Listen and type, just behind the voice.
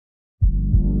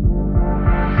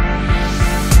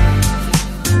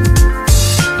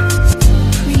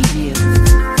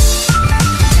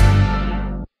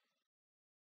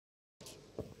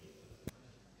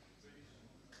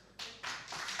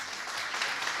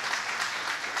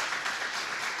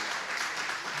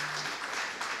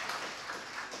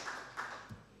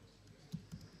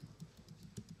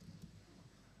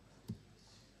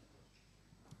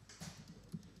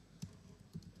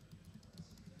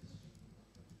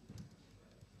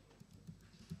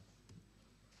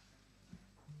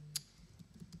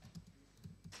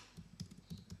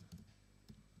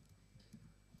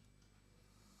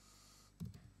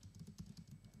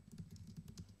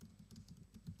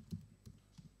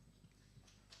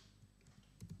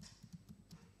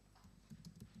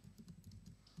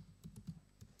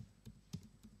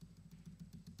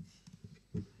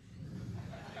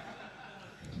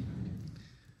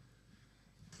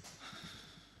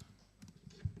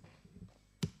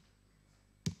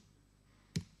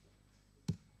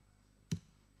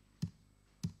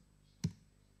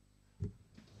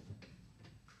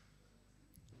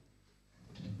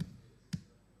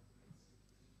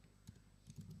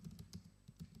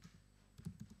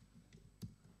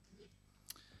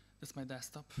That's my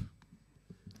desktop.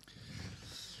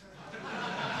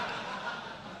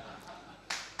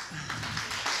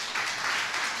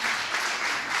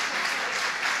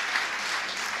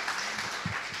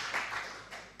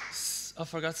 I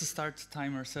forgot to start the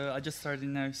timer, so I just started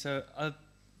now. So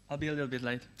I'll be a little bit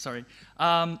late. Sorry.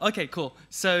 OK, cool.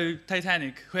 So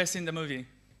Titanic. Who has seen the movie?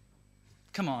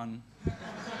 Come on.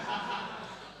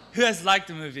 Who has liked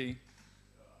the movie?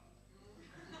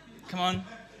 Come on.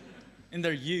 In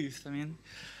their youth, I mean.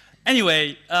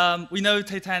 Anyway, we know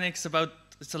Titanic's about,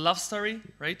 it's a love story,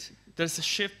 right? There's a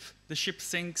ship, the ship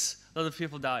sinks, a lot of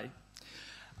people die.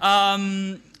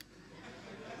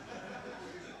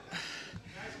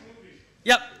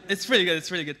 Yep, it's really good,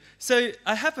 it's really good. So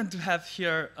I happen to have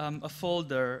here a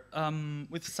folder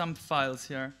with some files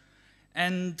here.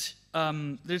 And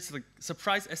there's like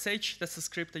surprise sh, that's the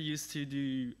script I use to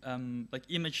do like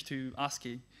image to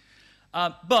ASCII.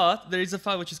 But there is a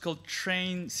file which is called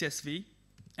train CSV.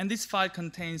 And this file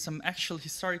contains some actual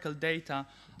historical data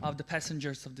of the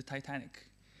passengers of the Titanic.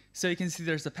 So you can see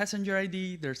there's a passenger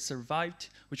ID, there's survived,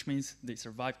 which means they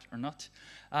survived or not.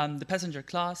 The passenger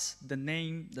class, the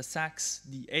name, the sex,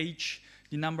 the age,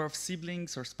 the number of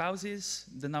siblings or spouses,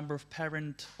 the number of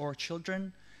parent or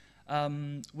children,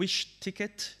 which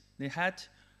ticket they had,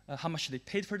 how much they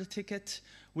paid for the ticket,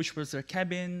 which was their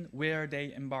cabin, where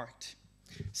they embarked.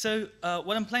 So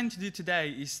what I'm planning to do today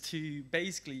is to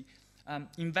basically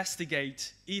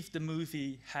investigate if the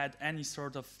movie had any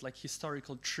sort of like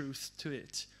historical truth to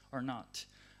it or not.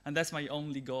 And that's my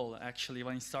only goal, actually,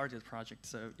 when I started the project.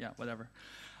 So yeah, whatever.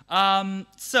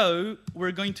 So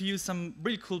we're going to use some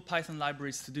really cool Python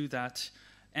libraries to do that.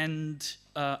 And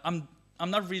I'm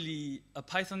not really a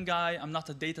Python guy. I'm not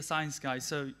a data science guy.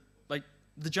 So like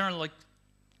the general, like,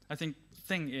 I think,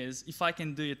 thing is, if I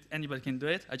can do it, anybody can do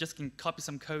it. I just can copy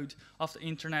some code off the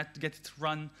internet, get it to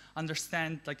run,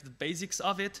 understand like the basics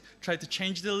of it, try to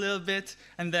change it a little bit,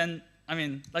 and then, I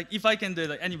mean, like if I can do it,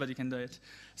 like anybody can do it.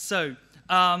 So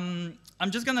I'm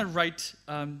just gonna write,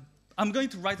 I'm going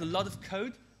to write a lot of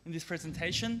code in this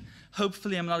presentation.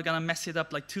 Hopefully I'm not gonna mess it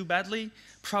up like too badly.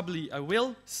 Probably I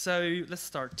will. So let's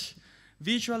start.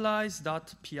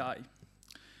 Visualize.py.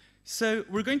 So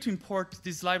we're going to import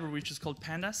this library, which is called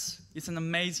pandas. It's an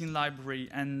amazing library,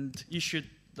 and you should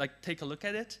like take a look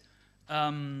at it.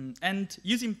 And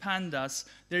using pandas,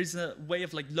 there is a way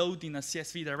of like loading a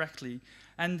CSV directly,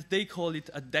 and they call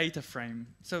it a data frame.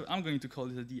 So I'm going to call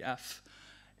it a DF.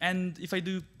 And if I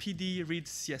do pd read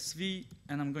CSV,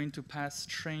 and I'm going to pass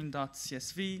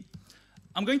train.csv,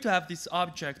 I'm going to have this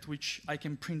object which I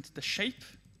can print the shape,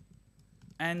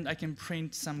 and I can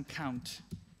print some count,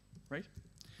 right?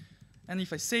 And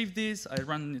if I save this, I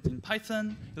run it in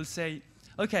Python, it'll say,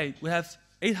 OK, we have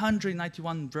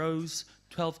 891 rows,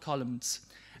 12 columns.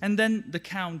 And then the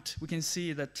count, we can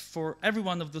see that for every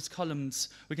one of those columns,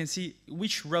 we can see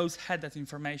which rows had that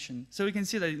information. So we can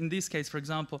see that in this case, for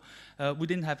example, we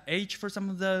didn't have age for some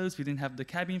of those, we didn't have the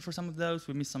cabin for some of those,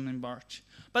 we missed some embarked.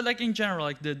 But like in general,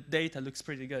 like the data looks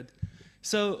pretty good.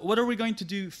 So what are we going to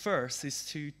do first is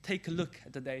to take a look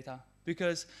at the data,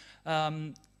 because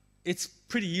it's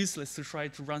pretty useless to try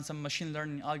to run some machine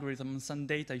learning algorithm on some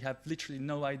data you have literally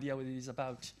no idea what it is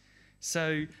about.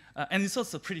 So, and it's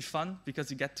also pretty fun because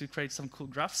you get to create some cool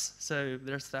graphs. So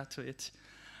there's that to it.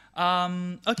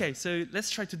 OK, so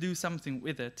let's try to do something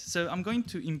with it. So I'm going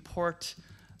to import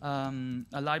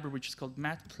a library which is called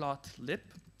matplotlib,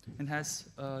 and has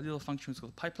a little function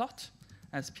called pyplot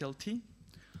as plt.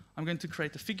 I'm going to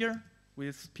create a figure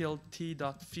with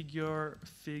plt.figure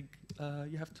fig.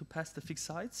 You have to pass the fig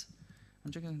sides.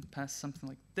 I'm just going to pass something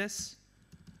like this.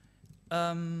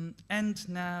 And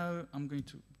now I'm going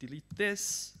to delete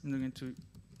this. I'm going to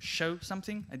show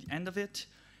something at the end of it.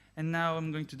 And now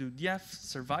I'm going to do df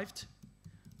survived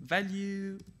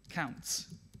value counts.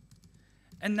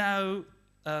 And now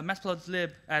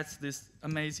matplotlib adds this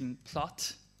amazing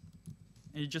plot.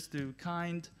 And you just do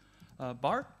kind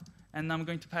bar. And I'm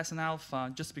going to pass an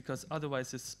alpha just because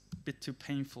otherwise it's a bit too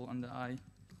painful on the eye.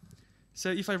 So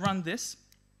if I run this,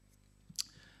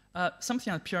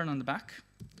 something appeared on the back.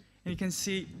 And you can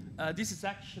see this is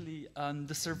actually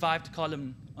the survived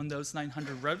column on those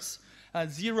 900 rows.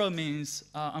 0 means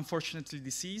unfortunately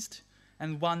deceased,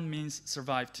 and 1 means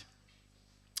survived.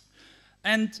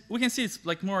 And we can see it's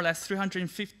like more or less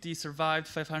 350 survived,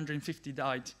 550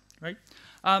 died, right?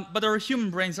 But our human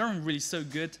brains aren't really so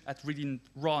good at reading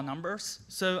raw numbers,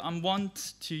 so I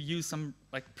want to use some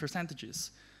like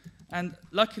percentages. And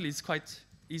luckily, it's quite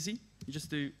easy. You just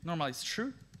do normalize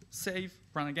true, save,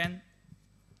 run again.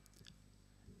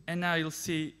 And now you'll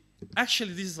see,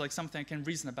 actually, this is like something I can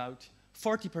reason about.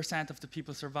 40% of the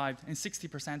people survived, and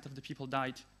 60% of the people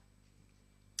died.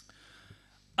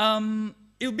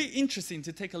 It would be interesting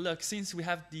to take a look, since we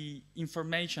have the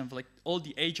information of like all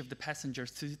the age of the passengers,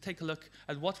 to take a look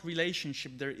at what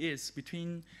relationship there is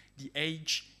between the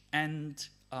age and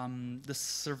the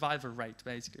survival rate,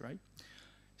 basically, right?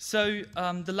 So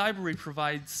the library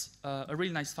provides a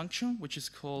really nice function, which is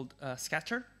called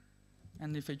scatter.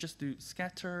 And if I just do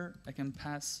scatter, I can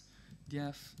pass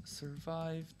def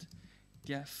survived,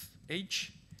 def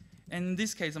age. And in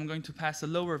this case, I'm going to pass a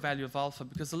lower value of alpha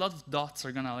because a lot of dots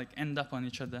are gonna like end up on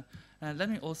each other. Let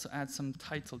me also add some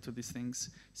title to these things.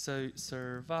 So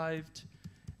survived,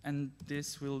 and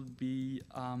this will be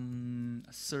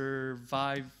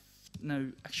survived.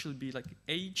 No, actually be like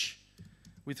age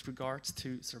with regards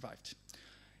to survived.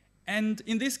 And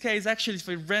in this case, actually, if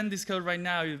we ran this code right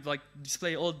now, it would like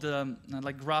display all the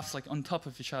like graphs like on top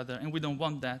of each other, and we don't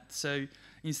want that. So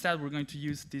instead, we're going to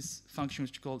use this function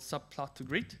which is called subplot to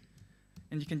grid.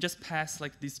 And you can just pass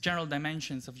like these general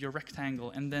dimensions of your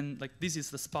rectangle, and then like this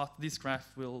is the spot this graph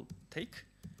will take.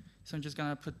 So I'm just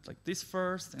gonna put like this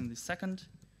first and this second.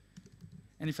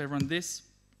 And if I run this,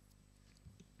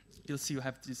 you'll see you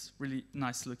have this really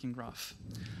nice looking graph.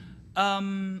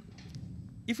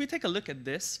 If we take a look at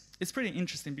this, it's pretty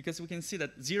interesting because we can see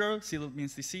that 0 still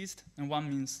means deceased and 1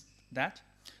 means that,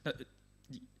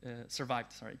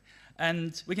 survived, sorry.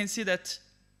 And we can see that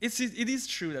it is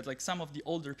true that like some of the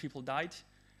older people died,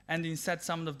 and instead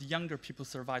some of the younger people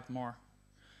survived more.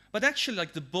 But actually,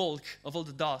 like the bulk of all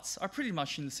the dots are pretty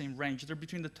much in the same range. They're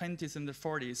between the 20s and the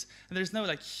 40s, and there's no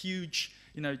like huge,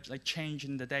 like change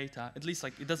in the data. At least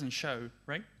like it doesn't show,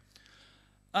 right?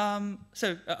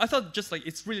 So I thought just like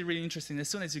it's really, really interesting. As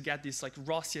soon as you get this like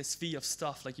raw CSV of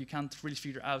stuff like you can't really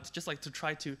figure out, just like to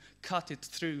try to cut it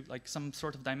through like some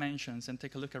sort of dimensions and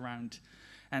take a look around.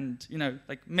 And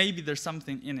like maybe there's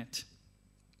something in it.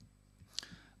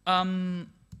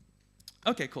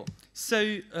 Okay, cool.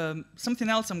 So something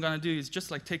else I'm gonna do is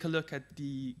just like take a look at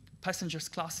the passengers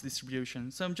class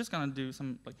distribution. So I'm just gonna do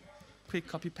some like quick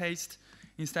copy paste.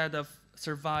 Instead of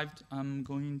survived, I'm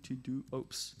going to do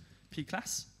p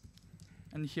class,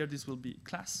 and here this will be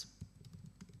class.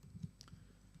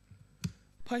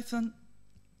 Python.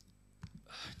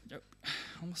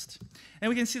 Almost. And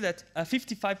we can see that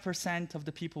 55% of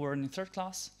the people were in third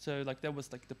class, so like that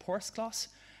was like the poorest class,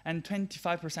 and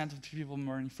 25% of the people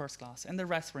were in first class, and the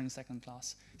rest were in second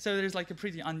class. So there's like a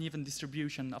pretty uneven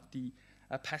distribution of the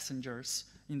passengers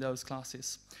in those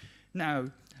classes.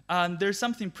 Now, there's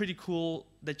something pretty cool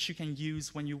that you can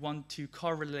use when you want to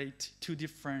correlate two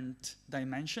different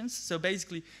dimensions. So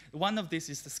basically, one of these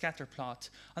is the scatter plot.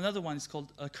 Another one is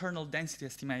called a kernel density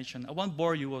estimation. I won't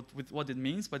bore you with what it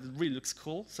means, but it really looks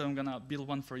cool, so I'm gonna build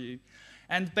one for you.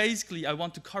 And basically, I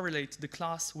want to correlate the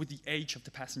class with the age of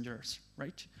the passengers,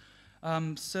 right?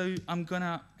 So I'm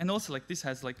gonna, and also like this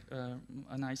has like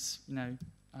a nice,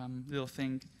 little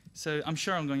thing. So I'm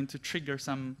sure I'm going to trigger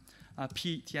some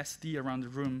PTSD around the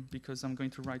room because I'm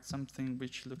going to write something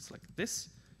which looks like this.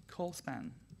 Call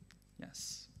span.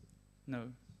 Yes.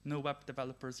 No web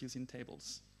developers using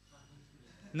tables.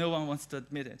 No one wants to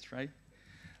admit it, right?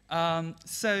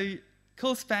 So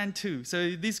call span 2.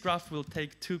 So this graph will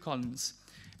take 2 columns.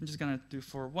 I'm just going to do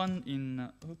for 1 in,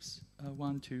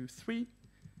 1, 2, 3,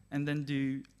 and then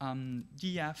do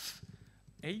df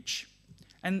h.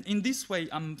 And in this way,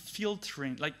 I'm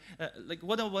filtering, like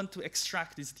what I want to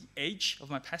extract is the age of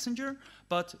my passenger,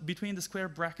 but between the square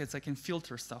brackets, I can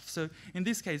filter stuff. So in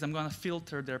this case, I'm gonna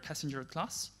filter their passenger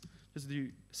class, just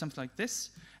do something like this.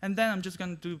 And then I'm just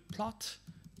gonna do plot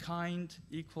kind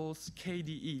equals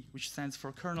KDE, which stands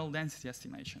for kernel density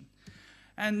estimation.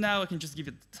 And now I can just give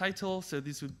it the title. So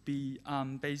this would be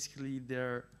basically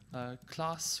their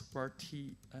class or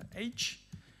th.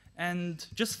 And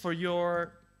just for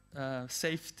your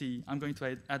safety, I'm going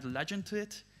to add a legend to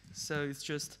it. So it's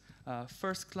just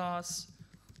first class,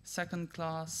 second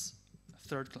class,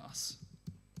 third class.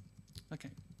 Okay.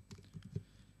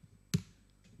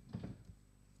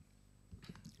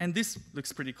 And this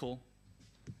looks pretty cool.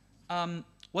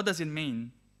 What does it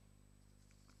mean?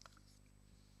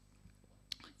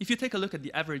 If you take a look at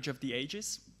the average of the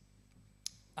ages,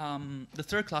 the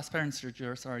third class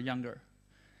passengers are younger.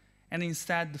 And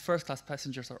instead, the first class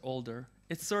passengers are older.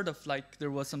 It's sort of like there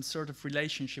was some sort of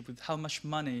relationship with how much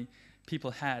money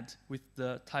people had with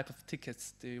the type of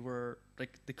tickets they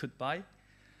could buy.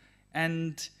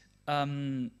 And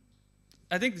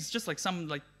I think it's just like some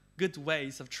like good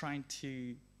ways of trying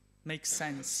to make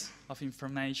sense of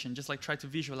information, just like try to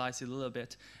visualize it a little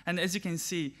bit. And as you can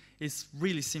see, it's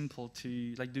really simple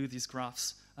to like do these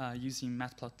graphs using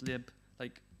matplotlib.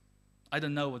 Like, I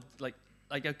don't know what,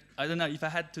 I don't know, if I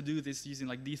had to do this using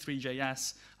like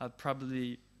D3.js, I'd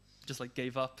probably just like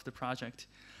gave up the project.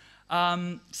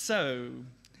 No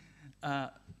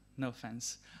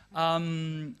offense.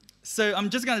 So I'm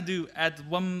just gonna add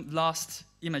one last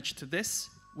image to this,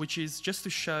 which is just to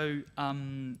show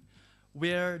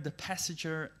where the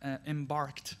passenger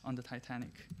embarked on the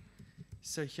Titanic.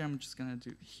 So here I'm just gonna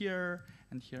do here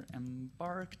and here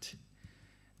embarked.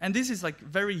 And this is like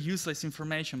very useless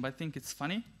information, but I think it's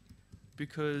funny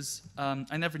because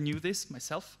I never knew this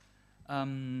myself.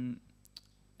 And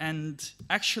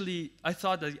actually, I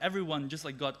thought that everyone just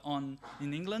like got on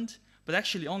in England, but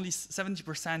actually only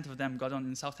 70% of them got on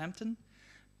in Southampton.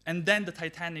 And then the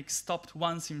Titanic stopped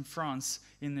once in France,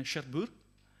 in Cherbourg,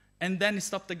 and then it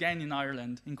stopped again in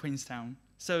Ireland, in Queenstown.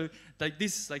 So like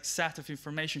this like set of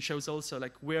information shows also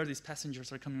like where these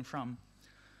passengers are coming from.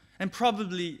 And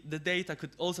probably the data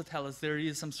could also tell us there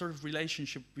is some sort of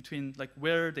relationship between like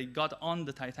where they got on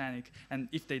the Titanic and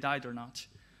if they died or not,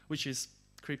 which is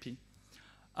creepy.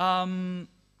 But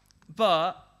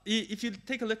if you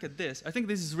take a look at this, I think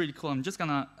this is really cool. I'm just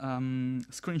gonna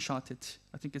screenshot it.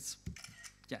 I think it's,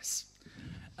 yes.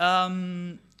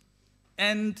 And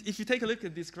if you take a look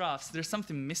at these graphs, there's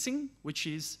something missing, which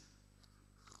is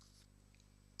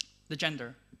the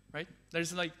gender, right?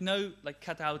 There's like no like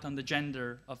cutout on the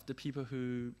gender of the people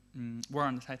who were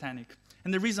on the Titanic.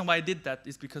 And the reason why I did that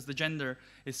is because the gender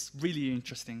is really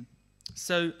interesting.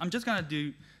 So I'm just gonna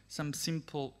do some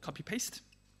simple copy-paste.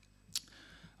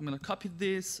 I'm gonna copy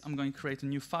this. I'm going to create a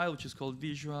new file, which is called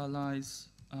visualize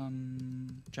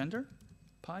gender,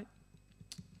 pi.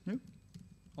 No,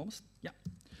 almost, yeah.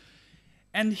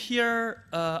 And here,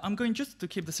 I'm going just to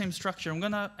keep the same structure. I'm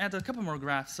gonna add a couple more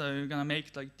graphs. So I'm gonna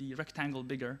make like the rectangle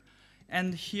bigger.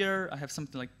 And here I have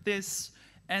something like this.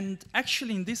 And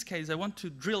actually in this case, I want to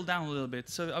drill down a little bit.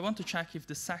 So I want to check if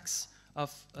the sex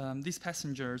of these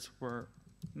passengers were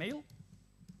male.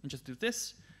 And just do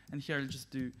this. And here I'll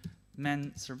just do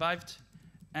men survived.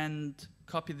 And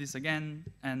copy this again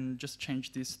and just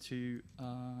change this to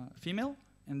female.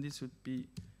 And this would be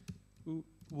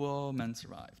woman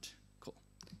survived. Cool.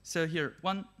 So here,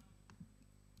 1,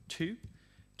 2.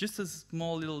 Just a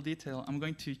small little detail. I'm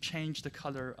going to change the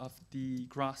color of the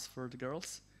grass for the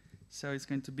girls. So it's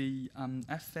going to be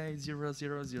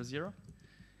FA0000.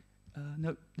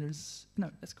 No,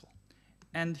 that's cool.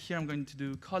 And here I'm going to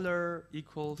do color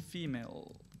equal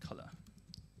female color.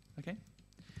 Okay?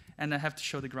 And I have to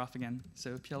show the graph again.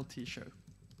 So PLT show.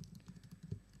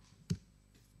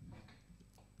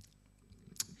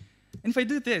 And if I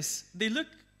do this, they look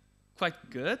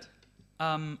quite good.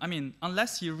 I mean,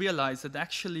 unless you realize that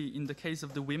actually in the case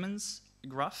of the women's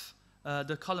graph,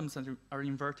 the columns are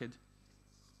inverted.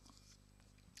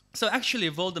 So actually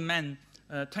of all the men,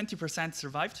 20%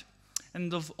 survived,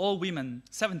 and of all women,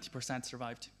 70%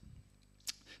 survived.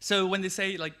 So when they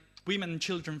say like women and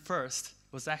children first,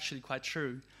 was actually quite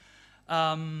true.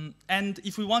 And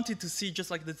if we wanted to see just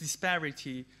like the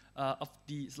disparity of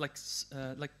the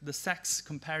like the sex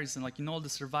comparison, like in all the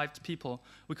survived people,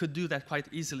 we could do that quite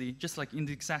easily, just like in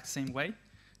the exact same way.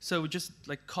 So we just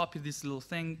like copy this little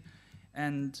thing,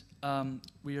 and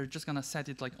we are just gonna set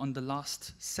it like on the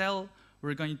last cell.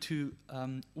 We're going to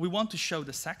we want to show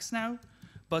the sex now,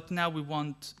 but now we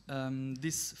want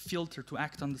this filter to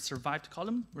act on the survived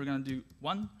column. We're gonna do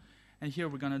 1, and here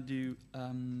we're gonna do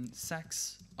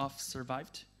sex of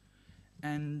survived.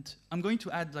 And I'm going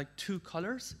to add like 2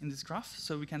 colors in this graph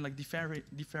so we can like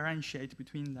differentiate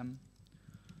between them.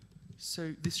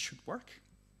 So this should work.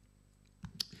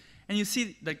 And you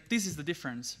see like this is the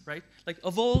difference, right? Like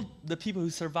of all the people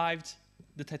who survived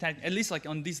the Titanic, at least like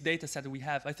on this data set that we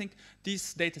have, I think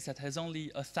this data set has only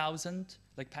 1,000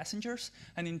 like passengers,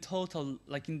 and in total,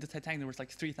 like in the Titanic there was like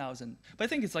 3,000. But I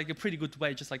think it's like a pretty good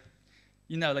way, just like,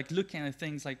 you know, like looking at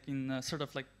things like in a sort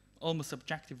of like almost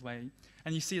objective way.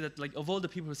 And you see that like of all the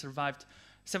people who survived,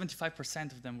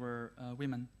 75% of them were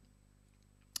women.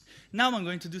 Now I'm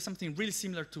going to do something really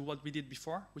similar to what we did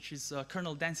before, which is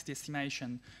kernel density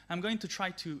estimation. I'm going to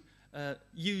try to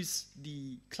use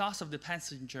the class of the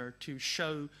passenger to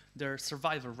show their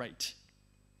survival rate.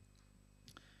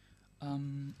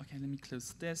 Okay, let me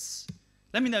close this.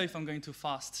 Let me know if I'm going too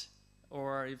fast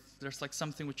or if there's like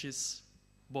something which is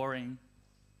boring.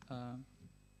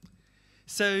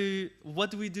 So what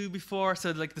do we do before?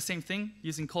 So like the same thing,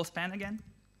 using call span again.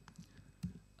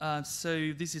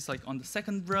 So this is like on the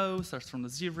second row, starts from the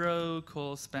 0,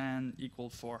 call span equal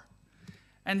 4.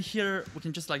 And here we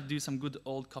can just like do some good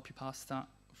old copy pasta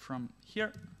from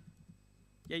here,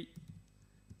 yay,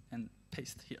 and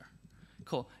paste here.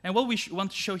 Cool. And what we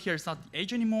want to show here is not the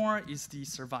age anymore, is the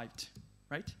survived,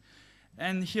 right?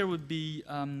 And here would be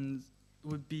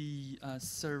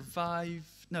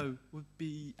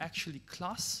actually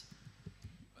class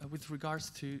with regards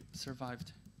to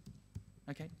survived.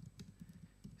 Okay.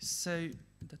 So,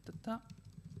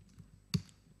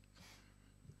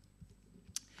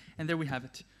 and there we have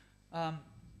it.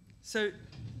 So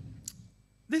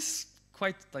this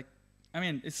quite like, I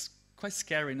mean, it's quite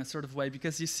scary in a sort of way,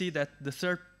 because you see that the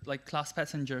third class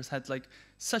passengers had like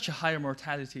such a higher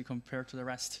mortality compared to the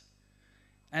rest.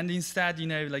 And instead, you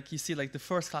know, like you see like the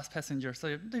first class passengers.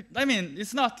 So I mean,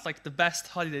 it's not like the best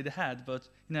holiday they had, but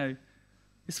you know,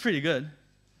 it's pretty good.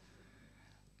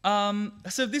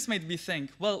 So this made me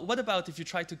think, well, what about if you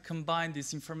try to combine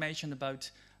this information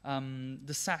about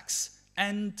the sex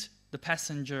and the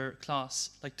passenger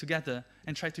class like together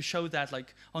and try to show that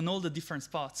like on all the different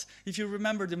spots. If you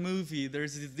remember the movie,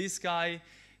 there's this guy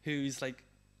who is like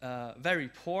very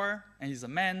poor and he's a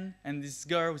man, and this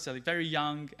girl who's like very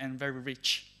young and very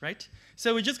rich, right?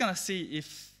 So we're just gonna see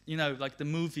if, you know, like the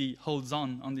movie holds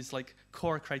on this like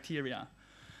core criteria.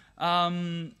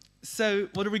 So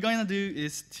what we're going to do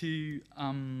is to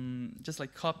just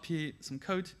like copy some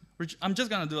code. I'm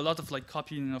just going to do a lot of like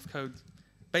copying of code,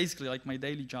 basically like my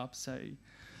daily job. So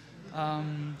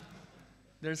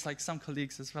there's like some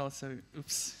colleagues as well. So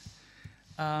oops.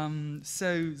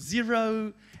 So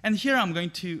 0, and here I'm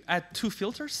going to add 2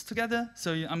 filters together.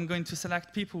 So I'm going to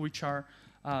select people which are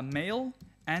male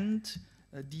and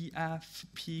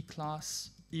df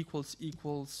class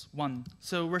equals 1.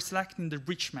 So we're selecting the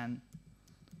rich man.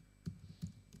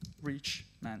 Rich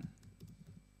man.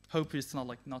 Hope it's not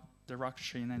like not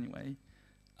derogatory in any way.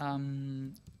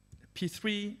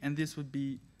 P3, and this would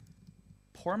be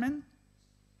poor man,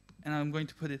 and I'm going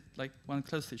to put it like one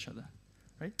close to each other,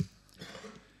 right?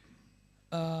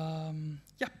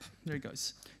 Yep, there it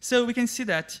goes. So we can see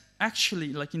that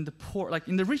actually, like in the poor, like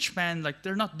in the rich man, like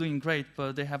they're not doing great,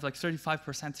 but they have like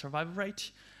 35% survival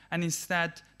rate, and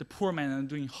instead the poor men are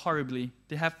doing horribly.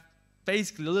 They have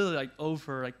basically a little like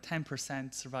over like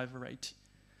 10% survival rate.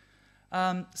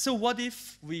 So what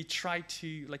if we try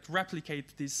to like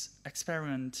replicate this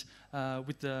experiment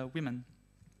with the women?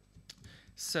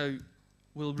 So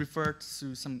we'll revert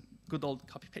to some good old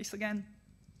copy-paste again.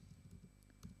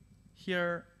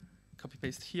 Here,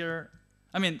 copy-paste here.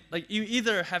 I mean, like you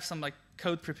either have some like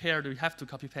code prepared or you have to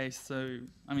copy-paste. So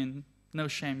I mean, no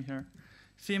shame here.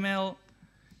 Female,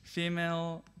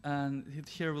 and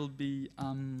here will be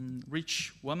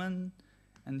rich woman,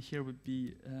 and here would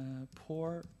be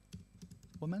poor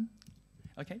woman.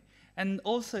 Okay, and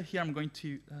also here I'm going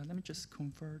to let me just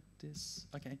convert this.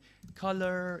 Okay,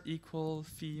 color equal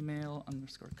female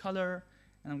underscore color,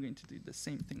 and I'm going to do the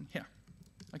same thing here.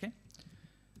 Okay,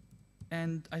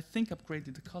 and I think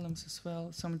upgraded the columns as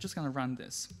well, so I'm just going to run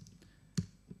this.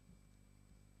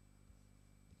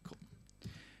 Cool.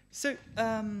 So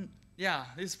yeah,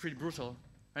 this is pretty brutal,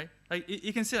 right? Like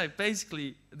you can see, like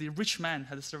basically the rich man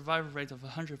had a survival rate of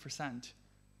 100%.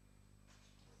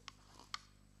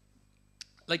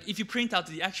 Like if you print out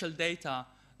the actual data,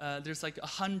 there's like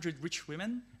 100 rich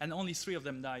women, and only 3 of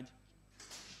them died.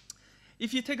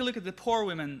 If you take a look at the poor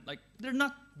women, like they're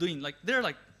not doing, like they're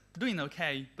like doing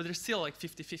okay, but they're still like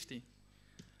 50-50.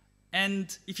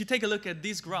 And if you take a look at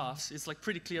these graphs, it's like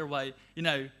pretty clear why, you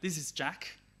know, this is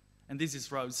Jack, and this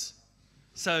is Rose.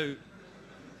 So,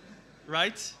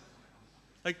 right?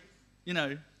 Like, you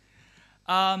know.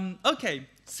 Okay,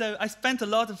 so I spent a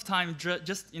lot of time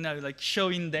just, you know, like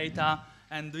showing data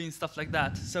and doing stuff like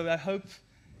that. So I hope,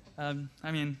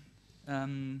 I mean,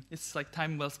 it's like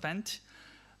time well spent.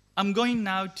 I'm going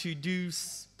now to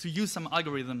use some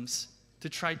algorithms to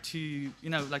try to, you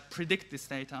know, like predict this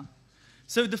data.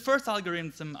 So the first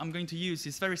algorithm I'm going to use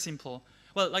is very simple.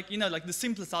 Well, like, you know, like the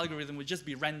simplest algorithm would just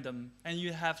be random, and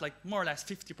you have like more or less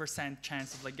 50%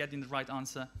 chance of like getting the right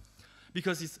answer,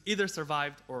 because it's either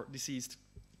survived or deceased.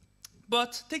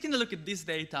 But taking a look at this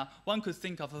data, one could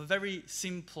think of a very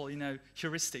simple, you know,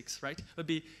 heuristics, right? It would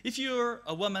be, if you're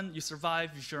a woman, you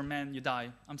survive. If you're a man, you die.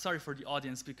 I'm sorry for the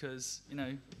audience because, you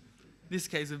know, this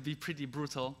case would be pretty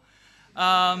brutal. So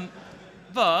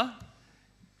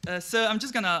I'm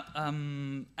just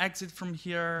gonna exit from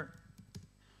here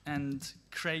and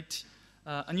create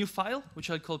a new file, which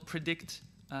I'll call predict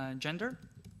gender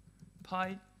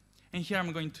pi. And here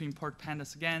I'm going to import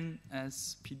pandas again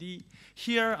as PD.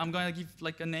 Here I'm going to give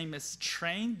like a name as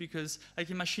train, because like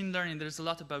in machine learning, there's a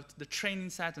lot about the training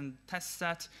set and test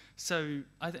set. So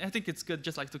I think it's good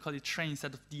just like to call it train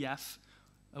instead of df,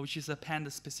 which is a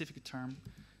panda specific term.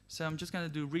 So I'm just going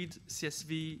to do read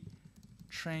CSV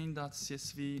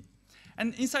train.csv.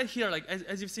 And inside here, like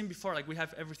as you've seen before, like we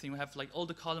have everything. We have like all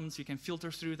the columns. You can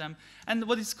filter through them. And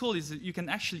what is cool is that you can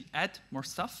actually add more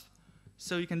stuff.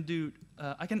 So you can do,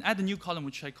 I can add a new column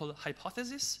which I call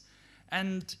hypothesis.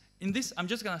 And in this, I'm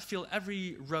just going to fill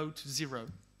every row to 0.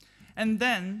 And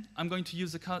then I'm going to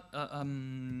use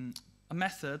a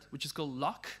method which is called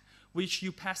lock, which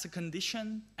you pass a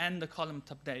condition and the column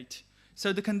to update.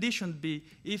 So the condition would be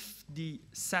if the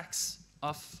sex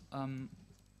of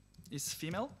is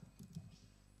female,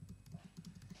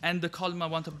 and the column I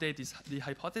want to update is the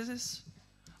hypothesis,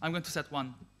 I'm going to set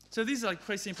 1. So this is like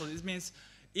pretty simple. This means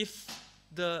if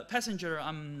the passenger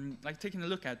I'm like taking a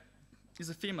look at is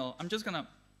a female, I'm just gonna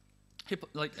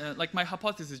like my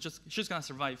hypothesis she's gonna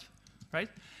survive, right?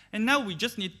 And now we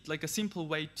just need like a simple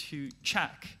way to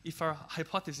check if our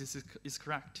hypothesis is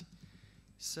correct.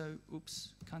 So oops,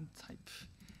 can't type.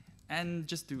 And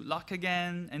just do lock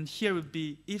again, and here would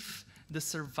be if the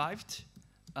survived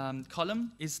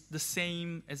column is the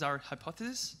same as our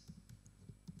hypothesis.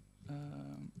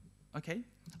 Okay,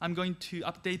 I'm going to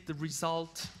update the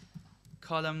result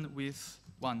column with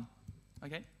 1.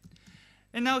 Okay,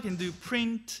 and now I can do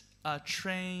print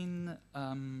train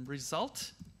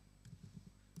result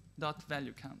dot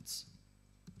value counts.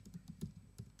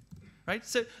 Right?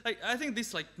 So like, I think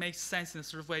this like makes sense in a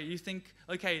sort of way. You think,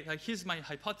 okay, like here's my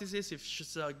hypothesis. If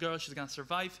she's a girl, she's going to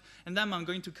survive. And then I'm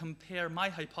going to compare my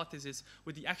hypothesis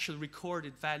with the actual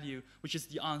recorded value, which is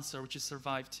the answer, which is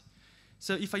survived.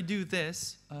 So if I do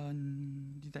this,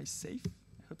 did I save?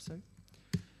 I hope so.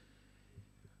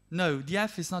 No, the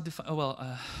f is not defined. Oh,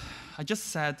 well, I just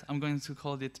said I'm going to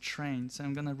call it train. So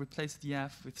I'm going to replace the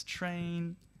f with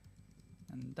train,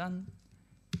 and done.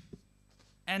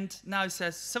 And now it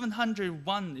says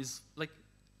 701 is like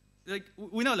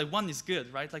we know like 1 is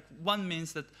good, right? Like 1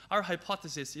 means that our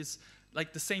hypothesis is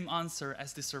like the same answer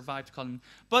as the survived column.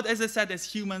 But as I said, as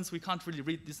humans, we can't really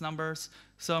read these numbers.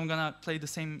 So I'm going to play the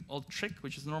same old trick,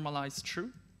 which is normalize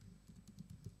true.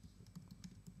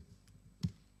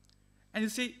 And you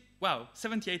see, wow,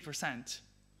 78%.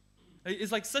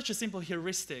 It's like such a simple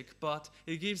heuristic, but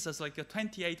it gives us like a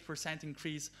 28%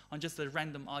 increase on just a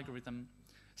random algorithm.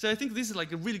 So I think this is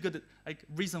like a really good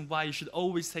reason why you should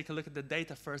always take a look at the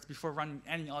data first before running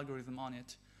any algorithm on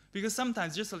it. Because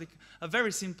sometimes just like a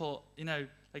very simple,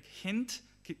 like hint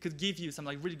could give you some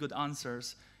like really good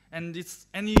answers. And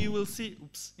you will see,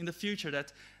 in the future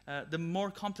that the more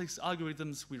complex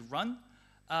algorithms we run,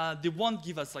 they won't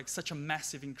give us like such a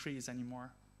massive increase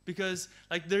anymore, because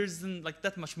like there isn't like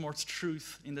that much more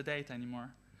truth in the data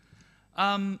anymore.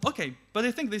 Okay, but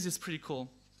I think this is pretty cool.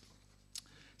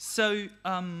 So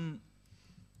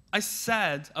I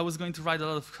said I was going to write a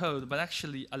lot of code, but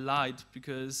actually I lied,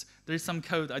 because there's some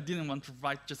code I didn't want to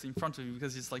write just in front of you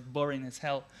because it's like boring as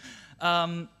hell.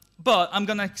 But I'm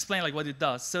going to explain like what it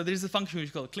does. So there's a function which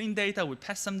is called clean data. We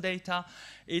pass some data.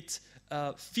 It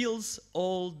fills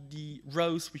all the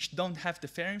rows which don't have the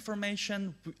fair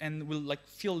information and will like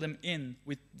fill them in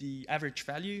with the average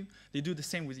value. They do the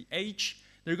same with the age.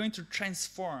 They're going to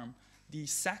transform the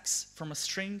sex from a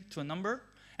string to a number.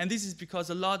 And this is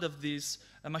because a lot of these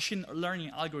machine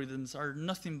learning algorithms are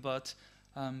nothing but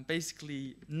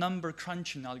basically number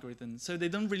crunching algorithms. So they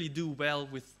don't really do well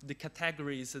with the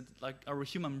categories that like our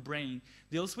human brain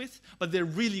deals with, but they're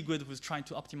really good with trying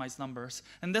to optimize numbers.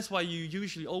 And that's why you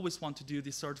usually always want to do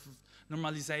this sort of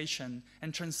normalization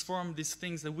and transform these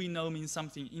things that we know mean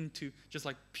something into just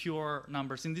like pure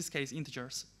numbers, in this case,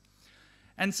 integers.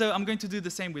 And so I'm going to do the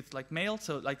same with like male.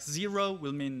 So like 0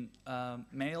 will mean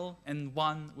male, and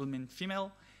 1 will mean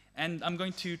female. And I'm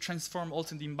going to transform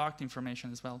also the embarked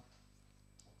information as well.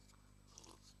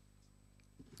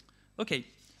 Okay.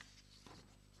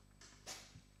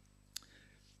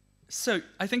 So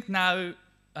I think now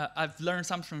I've learned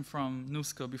something from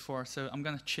NoSlidesConf before, so I'm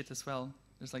going to cheat as well.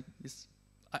 There's like this.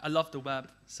 I love the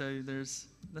web. So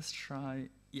let's try.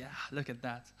 Yeah, look at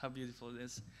that. How beautiful it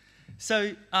is.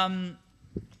 So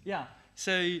yeah,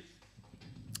 so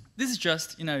this is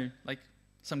just, like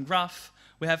some graph.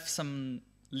 We have some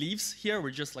leaves here,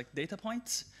 with just like data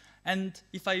points. And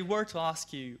if I were to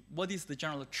ask you, what is the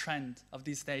general trend of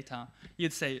these data,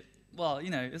 you'd say, well,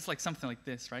 it's like something like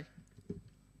this, right?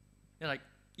 You're like,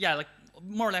 yeah, like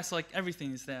more or less like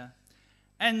everything is there.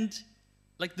 And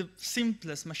like the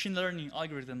simplest machine learning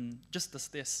algorithm just does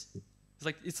this. It's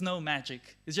like, it's no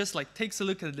magic. It's just like takes a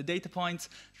look at the data points,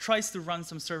 tries to run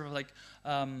some sort of like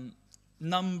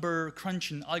number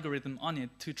crunching algorithm on it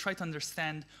to try to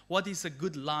understand what is a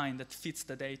good line that fits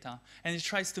the data. And it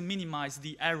tries to minimize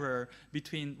the error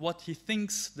between what he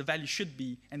thinks the value should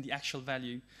be and the actual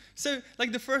value. So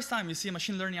like the first time you see a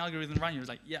machine learning algorithm run, you're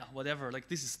like, yeah, whatever, like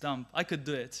this is dumb. I could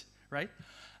do it, right?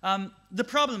 The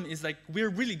problem is like we're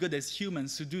really good as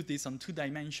humans to do this on 2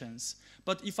 dimensions.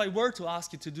 But if I were to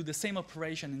ask you to do the same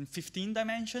operation in 15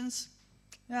 dimensions,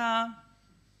 yeah,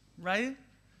 right?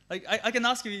 Like I can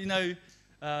ask you,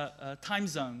 time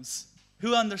zones.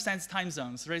 Who understands time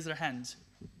zones? Raise their hand.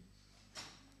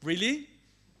 Really?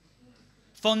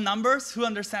 Phone numbers? Who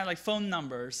understand like phone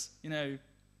numbers? You know,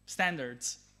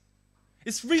 standards.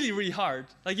 It's really, really hard.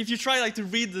 Like if you try like to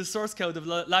read the source code of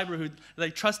the library who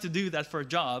like trust to do that for a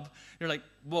job, you're like,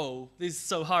 whoa, this is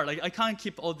so hard. Like I can't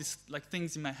keep all these like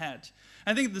things in my head.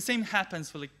 I think the same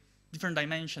happens with like different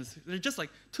dimensions. There's just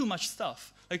like too much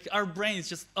stuff. Like our brain is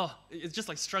just, it's just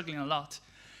like struggling a lot.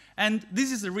 And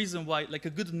this is the reason why like a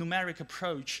good numeric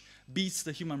approach beats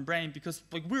the human brain, because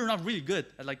like we're not really good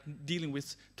at like dealing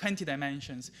with 20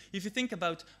 dimensions. If you think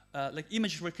about like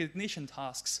image recognition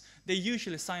tasks, they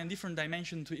usually assign a different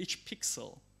dimension to each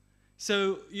pixel.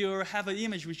 So you have an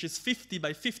image which is 50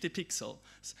 by 50 pixels.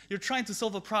 You're trying to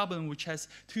solve a problem which has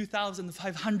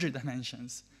 2,500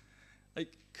 dimensions.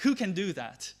 Like who can do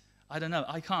that? I don't know.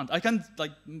 I can't. I can't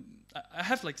like. I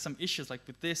have like some issues like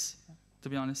with this, to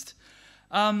be honest.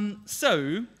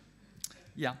 So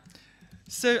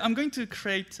I'm going to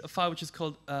create a file which is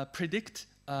called predict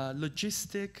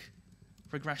logistic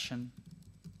regression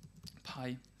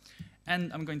pi,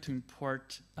 and I'm going to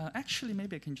import. Actually,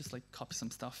 maybe I can just like copy some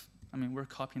stuff. I mean, we're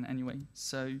copying anyway.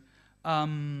 So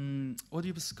what do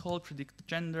you call predict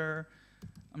gender?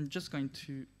 I'm just going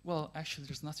to. Well, actually,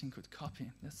 there's nothing I could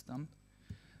copy. That's dumb.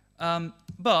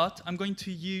 But I'm going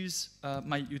to use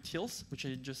my utils, which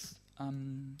I just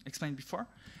explained before.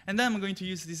 And then I'm going to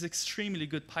use this extremely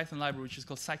good Python library, which is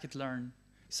called scikit-learn.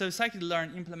 So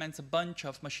scikit-learn implements a bunch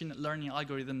of machine learning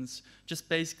algorithms. Just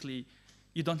basically,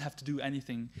 you don't have to do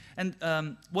anything. And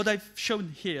what I've shown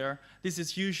here, this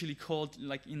is usually called,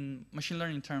 like in machine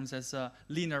learning terms, as a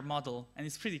linear model. And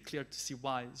it's pretty clear to see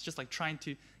why. It's just like trying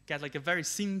to get like a very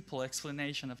simple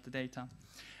explanation of the data.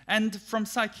 And from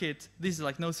scikit, this is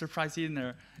like no surprise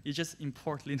linear. You just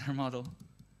import linear model,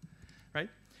 right?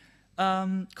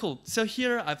 Cool. So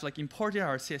here I've like imported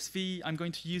our CSV. I'm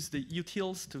going to use the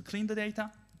utils to clean the data.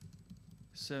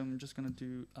 So I'm just going to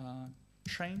do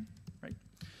train, right?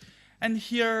 And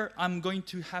here I'm going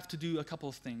to have to do a couple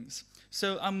of things.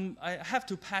 So I have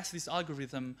to pass this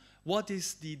algorithm what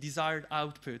is the desired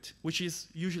output, which is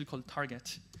usually called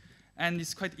target. And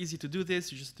it's quite easy to do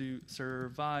this. You just do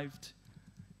survived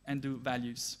and do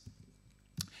values.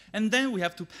 And then we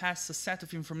have to pass a set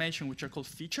of information which are called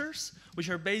features, which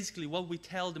are basically what we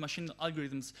tell the machine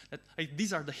algorithms that like,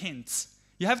 these are the hints.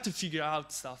 You have to figure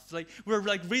out stuff. Like we're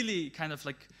like really kind of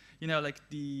like, you know, like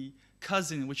the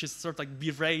cousin, which is sort of like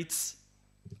berates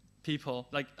people.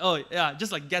 Like, oh yeah,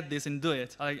 just like get this and do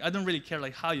it. I don't really care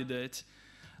like how you do it.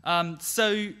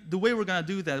 So the way we're gonna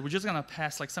do that, we're just gonna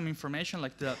pass like some information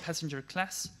like the passenger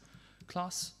class,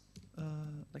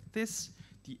 like this,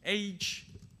 the age,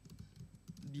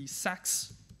 the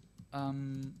sex. I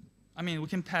mean, we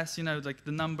can pass, you know, like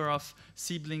the number of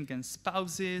sibling and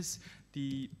spouses,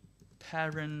 the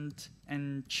parent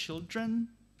and children.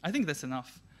 I think that's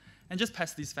enough. And just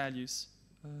pass these values.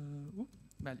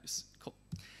 Values, cool.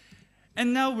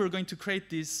 And now we're going to create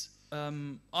this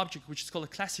object, which is called a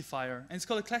classifier. And it's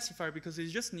called a classifier because it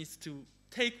just needs to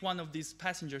take one of these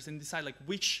passengers and decide like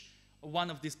which one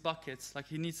of these buckets like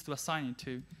he needs to assign it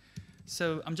to.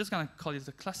 So I'm just going to call it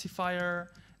a classifier,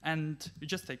 and you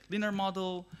just take linear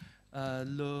model,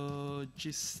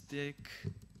 logistic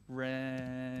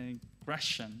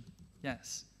regression.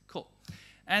 Yes, cool.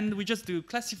 And we just do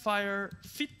classifier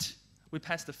fit. We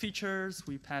pass the features,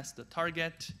 we pass the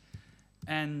target,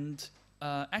 and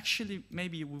actually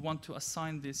maybe we want to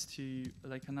assign this to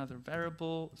like another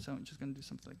variable. So I'm just going to do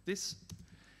something like this.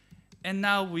 And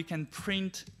now we can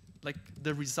print like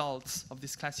the results of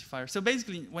this classifier. So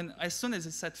basically, as soon as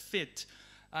I set fit,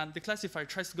 the classifier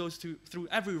tries to go through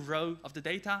every row of the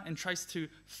data and tries to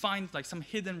find like some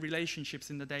hidden relationships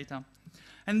in the data.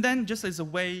 And then just as a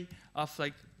way of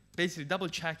like basically double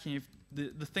checking if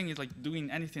the thing is like doing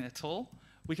anything at all,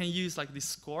 we can use like this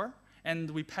score,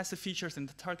 and we pass the features and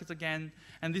the target again,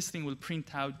 and this thing will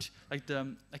print out like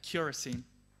the accuracy.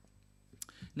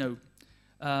 No,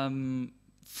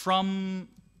 from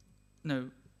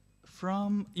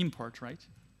import, right?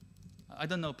 I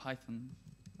don't know Python.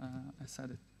 I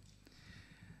said it.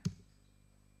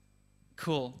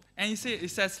 Cool. And you see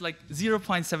it says like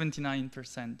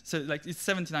 0.79%. So like it's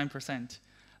 79%,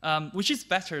 which is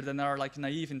better than our like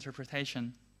naive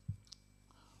interpretation.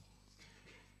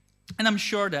 And I'm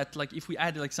sure that like if we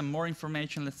add like some more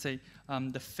information, let's say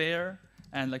the fare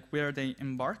and like where they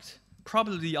embarked,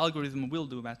 probably the algorithm will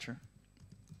do better.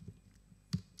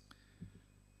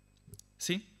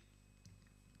 See?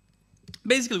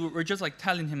 Basically, we're just like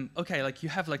telling him, okay, like you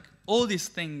have like all these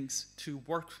things to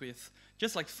work with.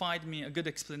 Just like find me a good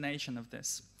explanation of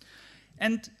this.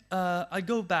 And I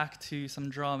go back to some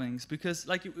drawings because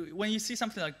like when you see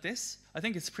something like this, I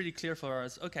think it's pretty clear for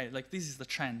us, okay, like this is the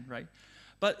trend, right?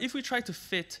 But if we try to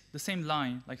fit the same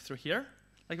line like through here,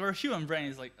 like our human brain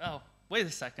is like, oh, wait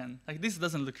a second, like this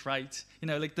doesn't look right. You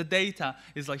know, like the data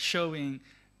is like showing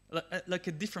like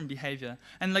a different behavior.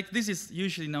 And like this is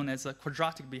usually known as a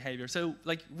quadratic behavior. So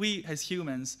like we as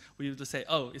humans, we used to say,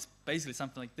 oh, it's basically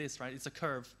something like this, right? It's a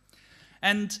curve.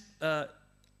 And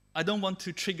I don't want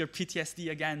to trigger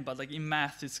PTSD again, but like in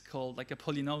math, it's called like a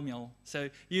polynomial. So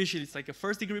usually it's like a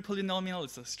first-degree polynomial,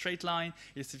 it's a straight line.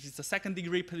 If it's a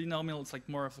second-degree polynomial, it's like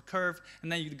more of a curve, and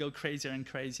then you go crazier and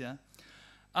crazier.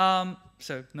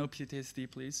 So no PTSD,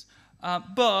 please.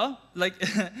 But like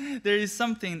there is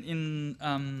something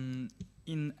in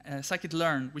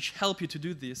scikit-learn which help you to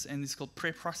do this, and it's called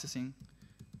pre-processing.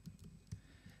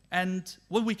 And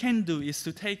what we can do is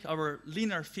to take our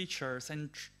linear features and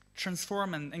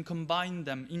transform and combine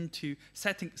them into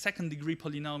second-degree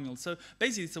polynomials. So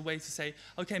basically, it's a way to say,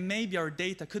 okay, maybe our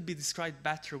data could be described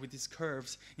better with these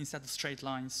curves instead of straight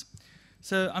lines.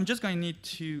 So I'm just going to need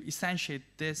to instantiate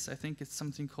this. I think it's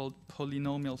something called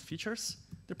polynomial features.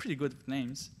 They're pretty good with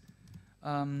names.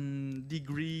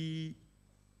 Degree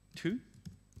 2.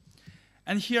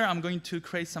 And here I'm going to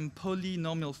create some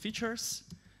polynomial features.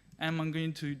 And I'm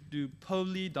going to do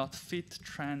poly.fit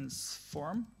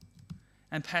transform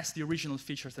and pass the original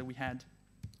features that we had.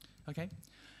 Okay?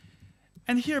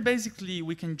 And here, basically,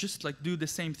 we can just like do the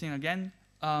same thing again.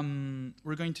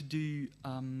 We're going to do,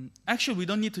 actually, we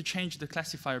don't need to change the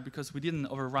classifier because we didn't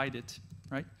override it,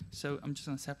 right? So I'm just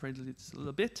going to separate it a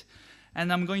little bit.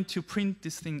 And I'm going to print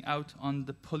this thing out on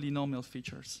the polynomial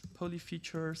features. Poly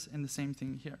features, and the same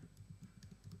thing here.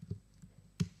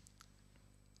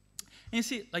 And you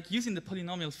see, like using the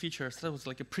polynomial features, that was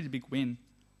like a pretty big win.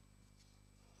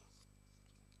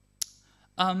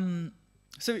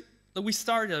 So we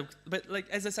started, but like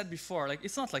as I said before, like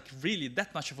it's not like really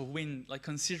that much of a win, like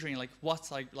considering like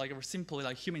what's like our simple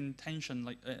like human intention,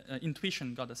 like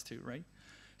intuition got us to, right?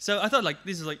 So I thought like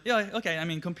this is like, yeah, okay. I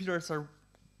mean, computers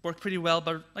work pretty well,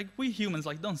 but like we humans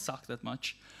like don't suck that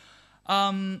much.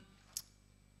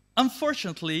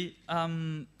 Unfortunately,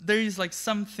 there is like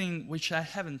something which I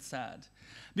haven't said.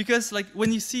 Because like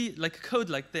when you see like code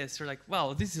like this, you're like,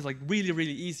 wow, this is like really,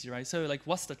 really easy, right? So like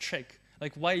what's the trick?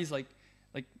 Like why is like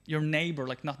your neighbor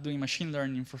like not doing machine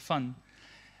learning for fun?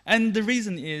 And the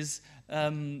reason is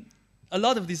a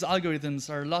lot of these algorithms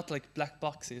are a lot like black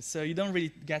boxes. So you don't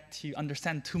really get to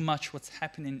understand too much what's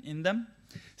happening in them.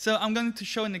 So I'm going to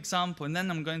show an example, and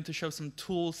then I'm going to show some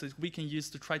tools that we can use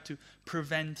to try to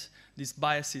prevent these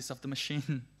biases of the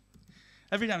machine.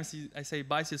 Every time I say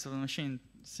biases of the machine,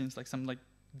 it seems like some like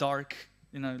dark,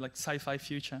 you know, like sci-fi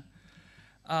future.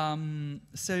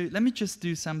 So let me just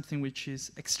do something which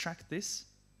is extract this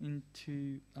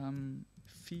into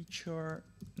feature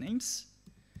names.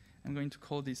 I'm going to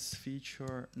call this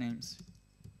feature names,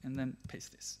 and then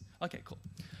paste this. Okay, cool.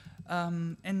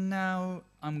 And now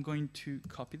I'm going to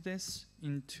copy this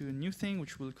into a new thing,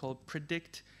 which we'll call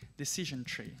predict decision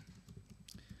tree.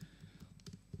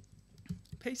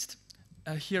 Paste.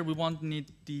 Here we won't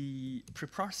need the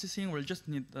preprocessing. We'll just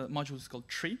need the module called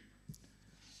tree.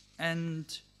 And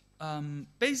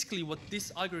basically what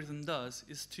this algorithm does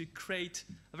is to create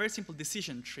a very simple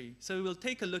decision tree. So we'll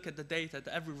take a look at the data at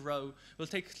every row. We'll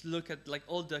take a look at like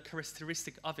all the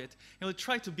characteristics of it. And we'll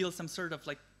try to build some sort of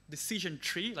like decision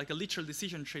tree, like a literal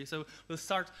decision tree. So we'll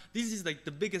start, this is like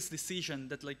the biggest decision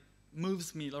that like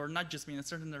moves me or nudges me in a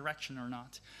certain direction or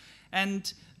not.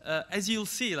 And as you'll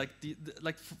see, like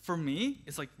for me,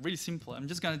 it's like really simple. I'm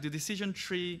just gonna do decision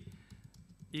tree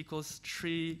equals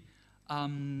tree.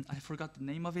 I forgot the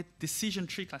name of it. Decision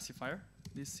tree classifier.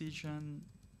 Decision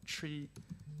tree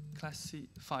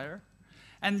classifier.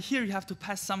 And here you have to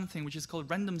pass something which is called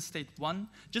random state 1,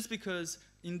 just because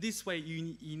in this way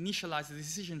you initialize the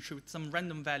decision tree with some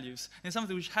random values. And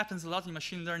something which happens a lot in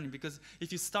machine learning, because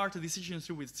if you start a decision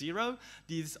tree with 0,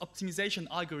 these optimization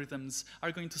algorithms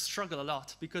are going to struggle a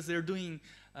lot, because they're doing,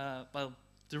 well,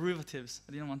 derivatives.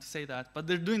 I didn't want to say that, but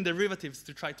they're doing derivatives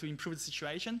to try to improve the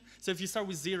situation. So if you start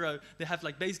with 0, they have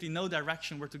like basically no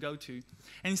direction where to go to.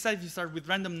 And instead, if you start with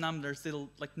random numbers, they'll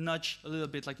like nudge a little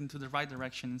bit like into the right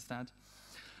direction instead.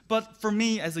 But for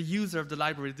me, as a user of the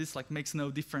library, this like makes no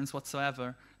difference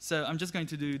whatsoever. So I'm just going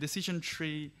to do decision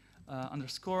tree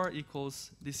underscore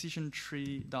equals decision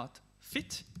tree dot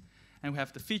fit, and we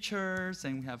have the features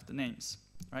and we have the names,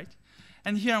 right?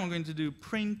 And here I'm going to do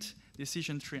print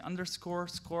decision tree underscore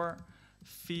score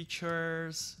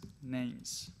features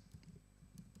names.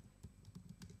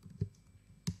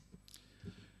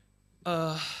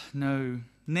 No,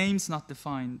 names not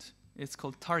defined. It's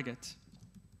called target.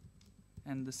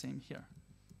 and the same here.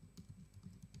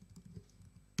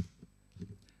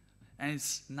 And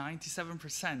it's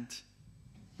 97%.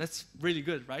 That's really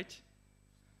good, right?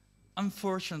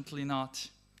 Unfortunately not.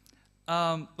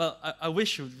 Well, I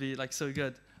wish it would be like so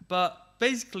good. But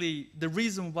basically, the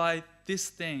reason why this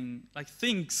thing like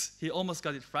thinks he almost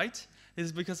got it right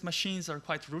is because machines are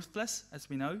quite ruthless, as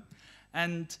we know.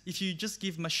 And if you just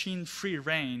give machine free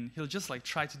rein, he'll just like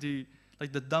try to do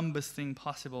like the dumbest thing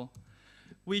possible,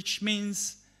 which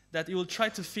means that it will try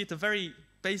to fit a very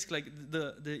basic, like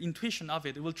the intuition of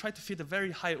it, it will try to fit a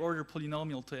very high order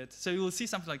polynomial to it. So you will see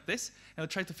something like this, and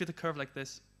it'll try to fit a curve like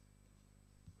this.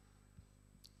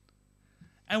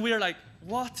 And we're like,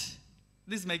 what?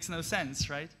 This makes no sense,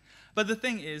 right? But the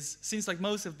thing is, since like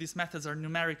most of these methods are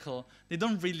numerical, they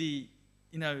don't really,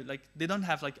 you know, like they don't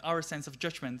have like our sense of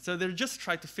judgment. So they're just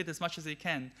trying to fit as much as they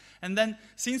can. And then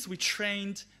since we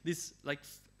trained this like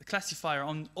classifier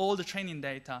on all the training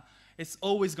data, it's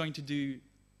always going to do,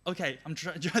 okay, I'm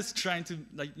just trying to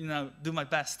like, you know, do my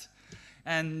best.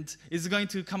 And it's going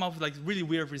to come up with like really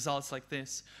weird results like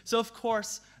this. So of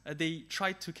course, they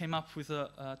tried to come up with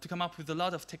a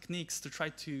lot of techniques to try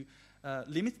to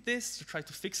limit this, to try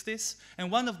to fix this.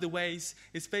 And one of the ways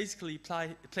is basically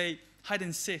play hide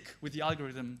and seek with the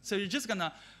algorithm. So you're just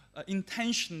gonna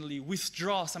intentionally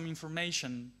withdraw some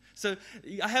information. So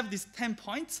I have these 10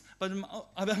 points, but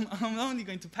I'm only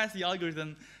going to pass the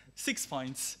algorithm 6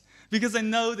 points, because I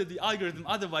know that the algorithm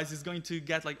otherwise is going to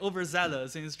get like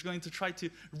overzealous and it's going to try to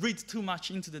read too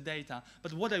much into the data.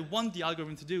 But what I want the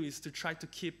algorithm to do is to try to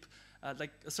keep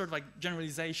like a sort of like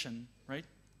generalization, right?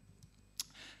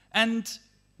 And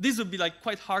this would be like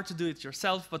quite hard to do it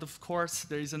yourself, but of course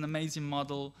there is an amazing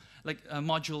model, like a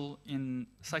module in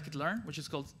scikit-learn, which is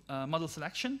called model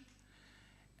selection.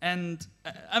 And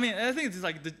I mean, I think it's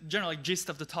like the general like gist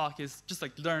of the talk is just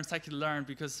like learn scikit-learn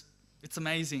because it's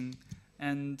amazing.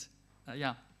 And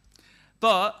yeah,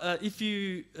 but if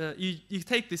you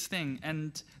take this thing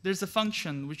and there's a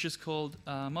function which is called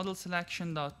model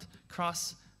selection dot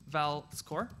cross val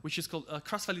score, which is called a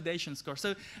cross-validation score.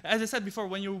 So as I said before,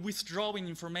 when you're withdrawing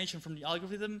information from the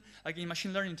algorithm, like in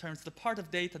machine learning terms, the part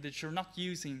of data that you're not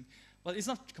using, well, it's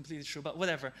not completely true, but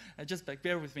whatever, just like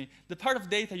bear with me. The part of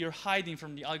data you're hiding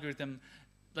from the algorithm,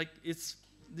 like this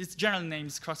general name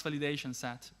is cross-validation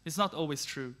set. It's not always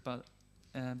true, but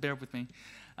bear with me.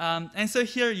 And so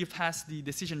here you pass the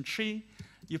decision tree,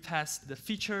 you pass the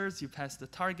features, you pass the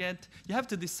target. You have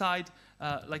to decide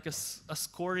like a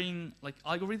scoring like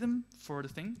algorithm for the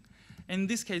thing. In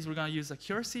this case, we're going to use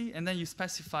accuracy, and then you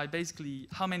specify basically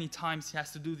how many times he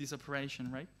has to do this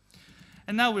operation, right?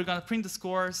 And now we're going to print the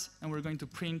scores, and we're going to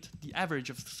print the average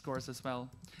of the scores as well.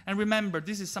 And remember,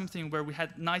 this is something where we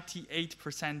had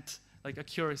 98% like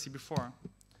accuracy before.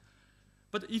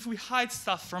 But if we hide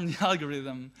stuff from the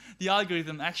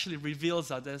algorithm actually reveals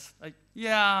that as like,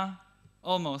 yeah,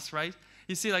 almost, right?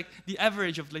 You see, like the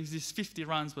average of like these 50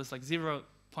 runs was like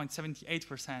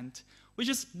 0.78%, which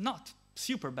is not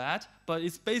super bad, but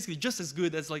it's basically just as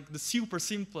good as like the super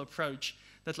simple approach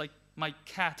that like my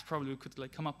cat probably could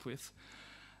like come up with.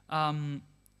 I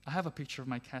have a picture of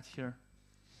my cat here.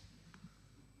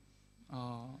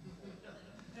 Oh.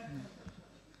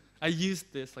 I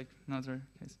used this like another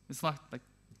case. It's not like,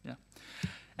 yeah.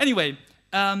 Anyway,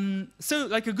 so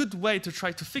like a good way to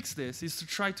try to fix this is to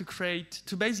try to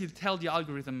to basically tell the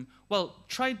algorithm, well,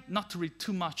 try not to read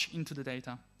too much into the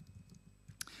data.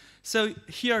 So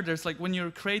here there's like, when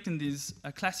you're creating this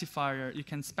classifier, you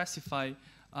can specify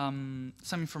some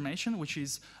information, which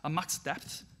is a max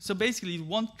depth. So basically you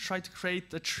won't try to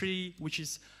create a tree which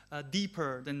is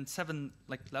deeper than 7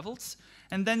 like levels,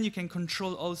 and then you can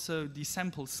control also the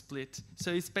sample split.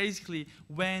 So it's basically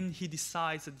when he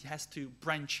decides that he has to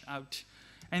branch out.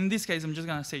 And in this case, I'm just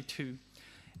going to say 2.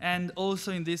 And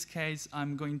also in this case,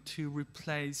 I'm going to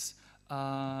replace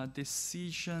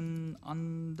decision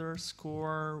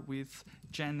underscore with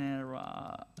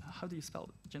how do you spell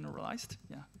it? Generalized?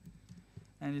 Yeah.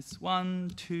 And it's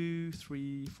 1, 2,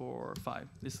 3, 4, 5.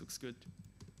 This looks good.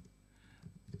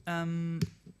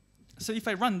 So if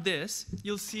I run this,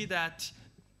 you'll see that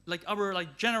like our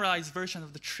like generalized version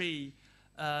of the tree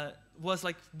was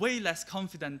like way less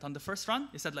confident on the first run.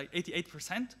 It's at like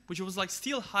 88%, which was like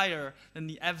still higher than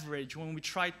the average when we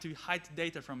tried to hide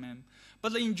data from him.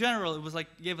 But like, in general, it was like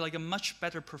gave like a much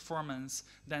better performance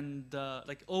than the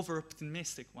like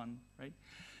over-optimistic one, right?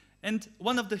 And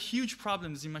one of the huge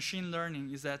problems in machine learning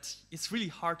is that it's really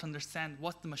hard to understand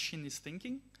what the machine is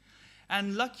thinking.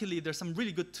 And luckily, there's some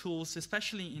really good tools,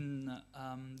 especially in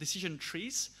decision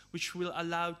trees, which will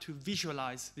allow to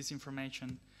visualize this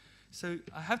information. So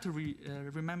I have to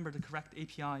remember the correct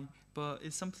API, but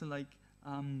it's something like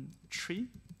tree,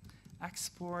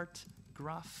 export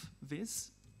graph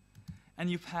viz, and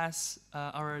you pass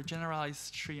our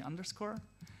generalized tree underscore.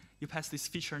 You pass these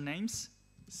feature names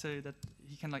so that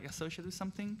he can like associate with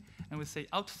something, and we say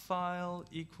out file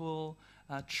equal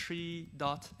tree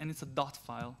dot, and it's a dot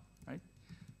file, right?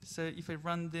 So if I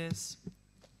run this,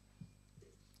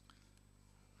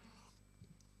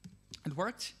 it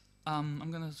worked.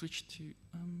 I'm gonna switch to,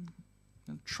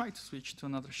 try to switch to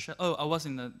another shell. Oh, I was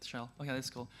in the shell. Okay, that's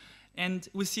cool. And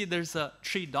we see there's a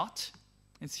tree dot.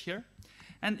 It's here.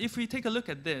 And if we take a look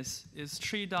at this, is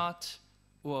tree dot,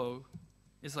 whoa,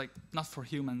 it's like not for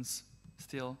humans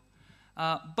still.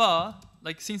 But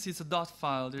like since it's a dot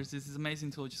file, there's this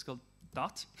amazing tool just called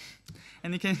dot.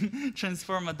 And you can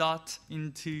transform a dot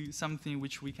into something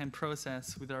which we can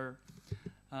process with our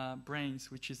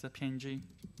brains, which is a PNG.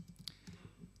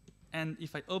 And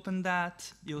if I open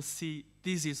that, you'll see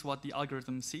this is what the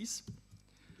algorithm sees.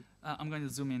 I'm going to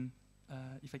zoom in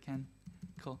if I can.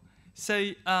 Cool.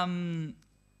 So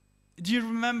do you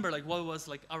remember like what was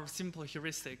like our simple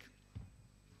heuristic?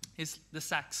 Is the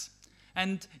sex.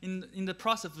 And in the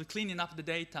process of cleaning up the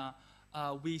data,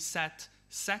 we set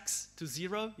sex to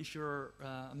 0 if you're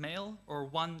a male or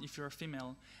 1 if you're a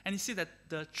female. And you see that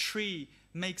the tree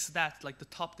makes that like the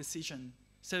top decision.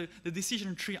 So the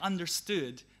decision tree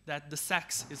understood that the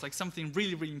sex is like something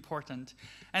really, really important.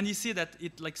 And you see that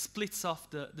it like splits off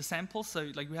the samples.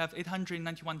 So like we have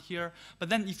 891 here, but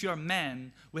then if you're a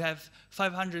man, we have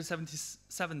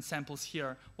 577 samples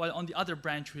here, while on the other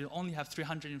branch we only have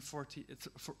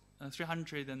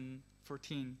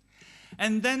 314.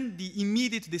 And then the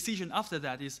immediate decision after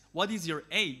that is, what is your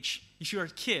age? If you're a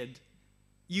kid,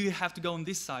 you have to go on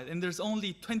this side, and there's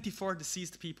only 24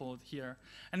 deceased people here.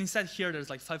 And instead here there's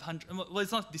like 500, well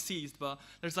it's not deceased, but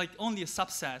there's like only a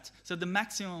subset. So the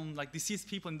maximum like deceased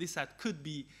people in this set could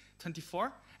be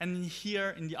 24, and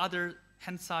here in the other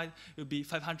hand side it would be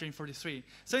 543.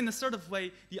 So in a sort of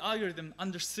way, the algorithm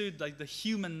understood like the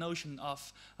human notion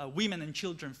of women and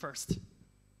children first,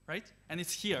 right? And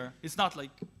it's here, it's not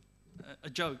like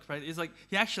a joke, right? It's like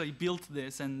he actually built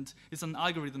this, and it's an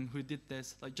algorithm who did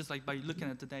this, like just like by looking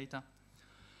at the data.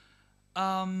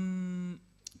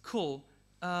 Cool.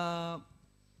 How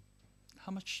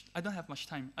much? I don't have much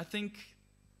time. I think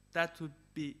that would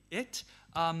be it.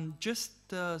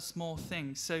 Just a small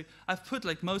thing. So I've put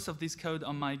like most of this code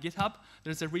on my GitHub.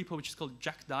 There's a repo which is called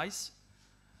Jack Dice.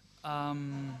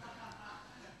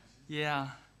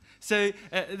 Yeah. So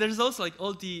there's also like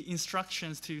all the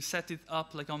instructions to set it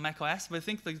up like on macOS, but I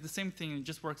think like the same thing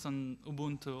just works on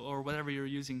Ubuntu or whatever you're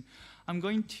using. I'm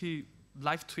going to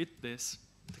live tweet this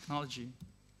technology.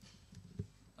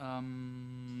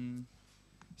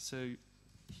 So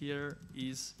here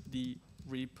is the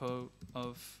repo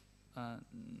of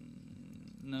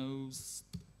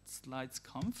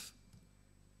NoSlidesConf.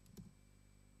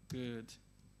 Good.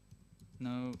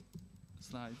 No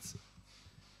slides.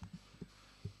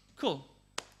 Cool,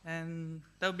 and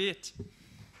that'll be it.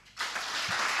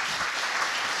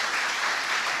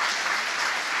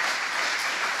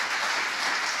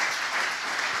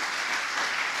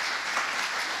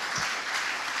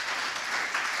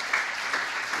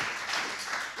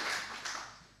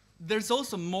 There's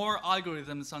also more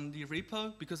algorithms on the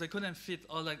repo because I couldn't fit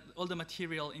all the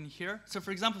material in here. So for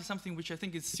example, something which I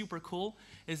think is super cool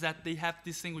is that they have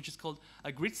this thing which is called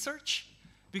a grid search,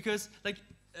 because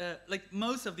like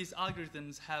most of these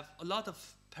algorithms have a lot of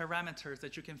parameters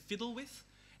that you can fiddle with.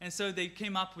 And so they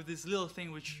came up with this little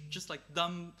thing which just like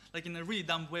in a really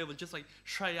dumb way, will just like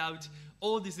try out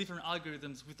all these different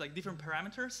algorithms with like different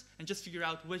parameters and just figure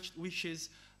out which is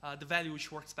the value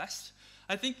which works best.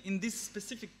 I think in this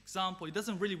specific example, it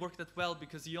doesn't really work that well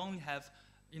because you only have,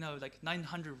 like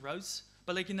 900 rows.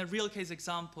 But like in a real case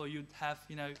example, you'd have,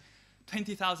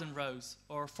 20,000 rows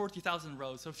or 40,000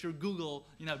 rows. So if you Google,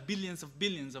 billions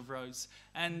of rows.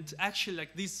 And actually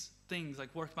like these things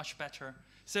like work much better.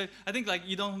 So I think like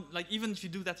you don't, like even if you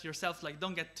do that yourself, like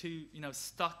don't get too,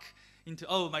 stuck into,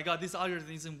 oh my God, this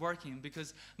algorithm isn't working,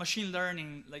 because machine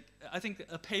learning, like I think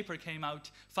a paper came out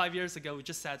 5 years ago which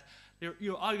just said,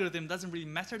 your algorithm doesn't really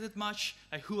matter that much,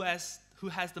 like who has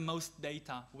the most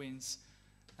data wins.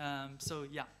 So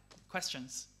yeah,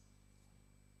 questions?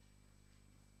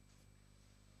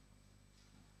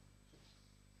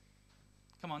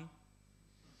 Come on.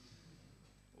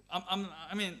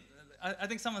 I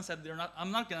think someone said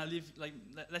I'm not gonna leave, like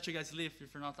let you guys leave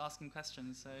if you're not asking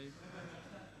questions. So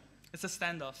it's a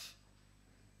standoff.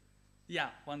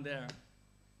 Yeah, one there.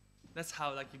 That's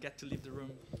how like you get to leave the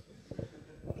room.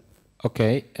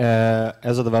 Okay.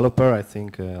 As a developer, I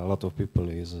think a lot of people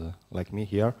is like me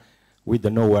here. We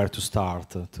don't know where to start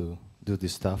to do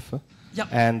this stuff. Yeah.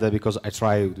 And because I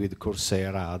tried with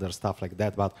Coursera, other stuff like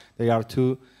that, but they are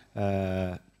too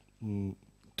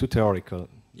theoretical.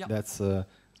 Yeah. That's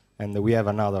and we have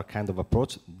another kind of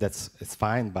approach. It's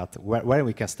fine, but where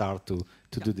we can start to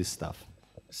do this stuff.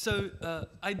 So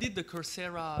I did the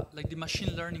Coursera, like the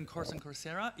machine learning course on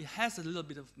Coursera. It has a little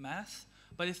bit of math,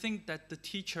 but I think that the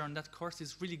teacher on that course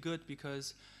is really good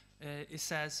because it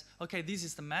says, okay, this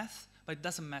is the math, but it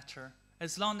doesn't matter.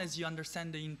 As long as you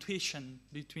understand the intuition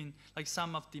between like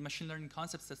some of the machine learning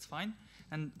concepts, that's fine.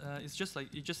 And it's just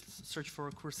like, you just search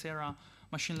for Coursera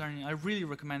machine learning. I really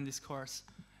recommend this course.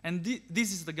 And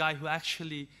this is the guy who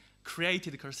actually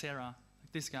created Coursera, like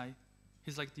this guy.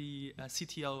 He's like the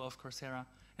CTO of Coursera.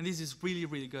 And this is really,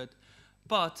 really good.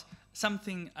 But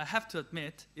something I have to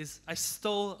admit is I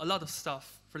stole a lot of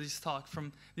stuff for this talk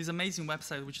from this amazing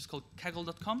website, which is called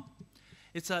Kaggle.com.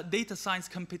 It's a data science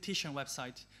competition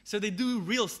website. So they do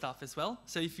real stuff as well.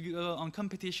 So if you go on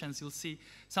competitions, you'll see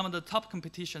some of the top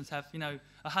competitions have, you know,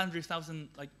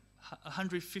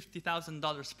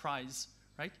 $150,000 prize,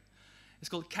 right? It's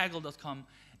called Kaggle.com.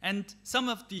 And some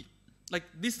of the, like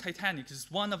this Titanic is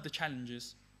one of the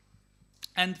challenges.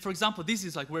 And for example, this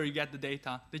is like where you get the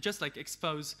data. They just like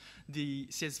expose the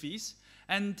CSVs.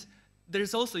 And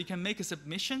there's also, you can make a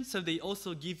submission. So they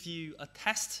also give you a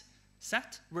test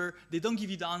set where they don't give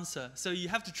you the answer. So you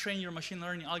have to train your machine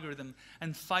learning algorithm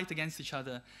and fight against each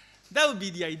other. That would be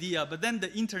the idea. But then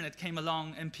the internet came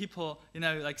along and people, you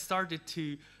know, like started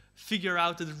to figure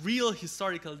out the real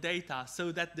historical data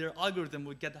so that their algorithm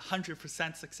would get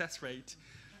 100% success rate.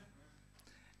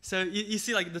 So you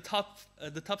see, like the top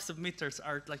submitters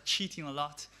are like cheating a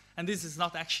lot, and this is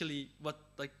not actually what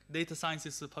like data science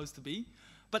is supposed to be.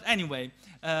 But anyway,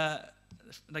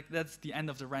 like that's the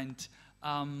end of the rant.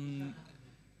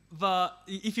 But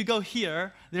if you go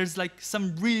here, there's like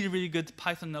some really, really good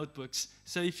Python notebooks.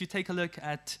 So if you take a look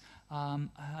at,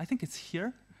 I think it's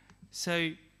here.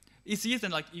 So it's easy,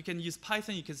 like you can use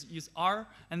Python, you can use R,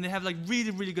 and they have like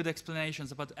really, really good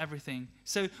explanations about everything.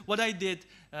 So what I did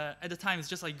at the time is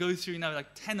just like go through, you know, like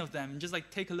 10 of them, and just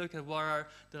like take a look at what are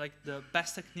the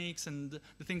best techniques and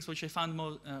the things which I found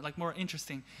more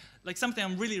interesting. Like something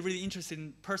I'm really, really interested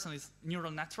in personally is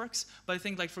neural networks. But I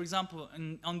think, like for example,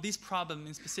 on this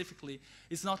problem specifically,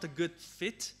 it's not a good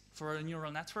fit for a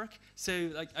neural network. So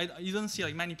like you don't see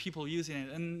like many people using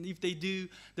it, and if they do,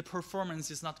 the performance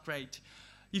is not great.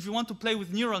 If you want to play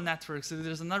with neural networks,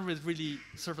 there's another really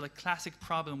sort of like classic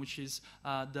problem, which is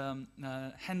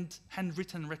the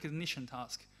handwritten recognition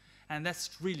task. And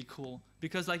that's really cool,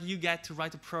 because like you get to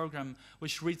write a program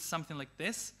which reads something like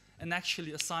this and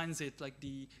actually assigns it like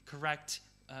the correct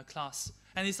class.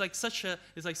 And it's like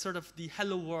it's like sort of the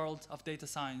hello world of data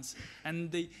science.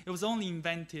 And it was only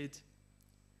invented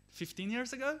 15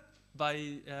 years ago by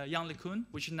Yann LeCun,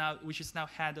 which is now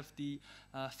head of the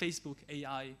Facebook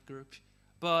AI group.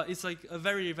 But it's like a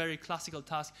very, very classical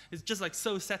task. It's just like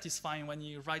so satisfying when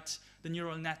you write the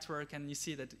neural network and you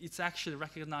see that it's actually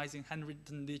recognizing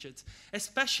handwritten digits,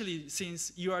 especially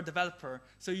since you are a developer.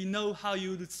 So you know how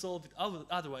you would solve it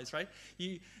otherwise, right?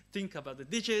 You think about the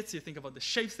digits, you think about the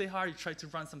shapes they are, you try to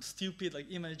run some stupid like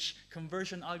image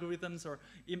conversion algorithms or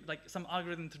like some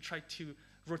algorithm to try to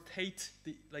rotate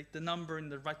the number in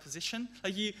the right position.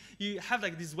 Like you have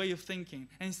like this way of thinking,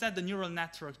 and instead the neural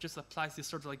network just applies this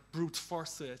sort of like brute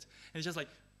force to it. And it's just like,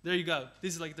 there you go.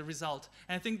 This is like the result.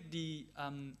 And I think the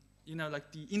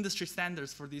like the industry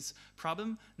standards for this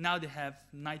problem, now they have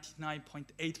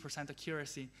 99.8%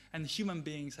 accuracy, and human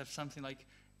beings have something like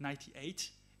 98.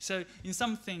 So in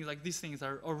some things, like these things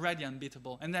are already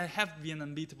unbeatable, and they have been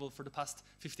unbeatable for the past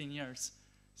 15 years.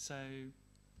 So.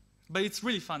 But it's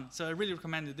really fun, so I really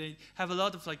recommend it. They have a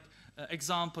lot of like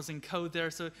examples in code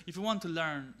there, so if you want to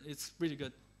learn, it's really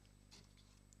good.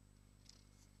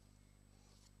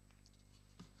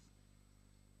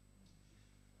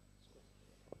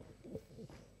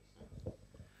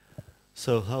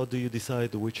 So how do you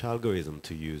decide which algorithm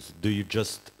to use? Do you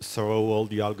just throw all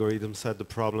the algorithms at the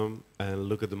problem and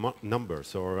look at the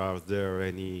numbers, or are there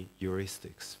any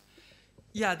heuristics?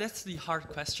 Yeah, that's the hard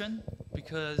question,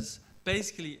 because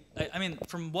basically, I mean,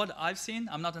 from what I've seen,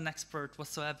 I'm not an expert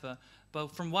whatsoever,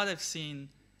 but from what I've seen,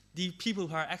 the people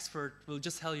who are expert will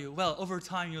just tell you, well, over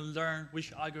time you'll learn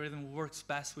which algorithm works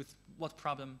best with what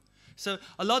problem. So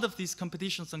a lot of these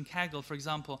competitions on Kaggle, for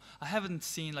example, I haven't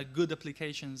seen like good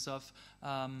applications of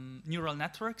neural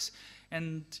networks,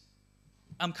 and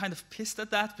I'm kind of pissed at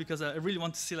that, because I really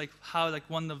want to see like how like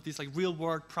one of these like real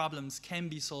world problems can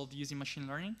be solved using machine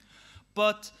learning.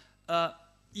 But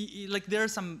like there are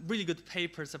some really good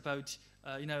papers about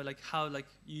like how like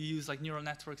you use like neural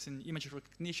networks in image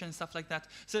recognition and stuff like that.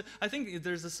 So I think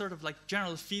there's a sort of like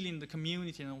general feeling in the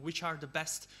community, which are the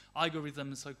best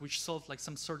algorithms like which solve like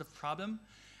some sort of problem.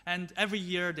 And every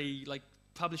year they like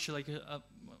publish like a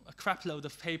crap load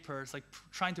of papers like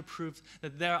trying to prove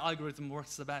that their algorithm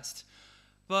works the best.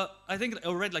 But I think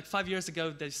already like 5 years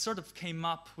ago they sort of came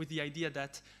up with the idea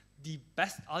that the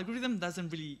best algorithm doesn't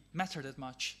really matter that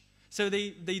much. So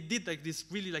they did like this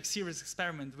really like serious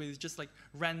experiment where they just like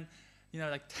ran,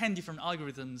 like 10 different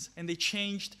algorithms, and they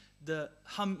changed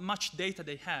how much data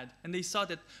they had, and they saw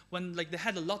that when like they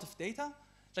had a lot of data,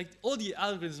 like all the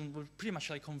algorithms would pretty much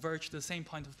like converge to the same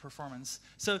point of performance.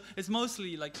 So it's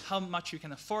mostly like how much you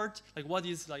can afford, like what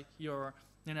is like your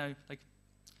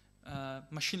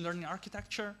machine learning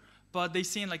architecture. But they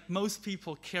seem like most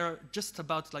people care just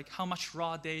about like how much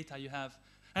raw data you have.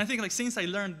 And I think like since I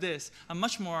learned this, I'm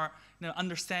much more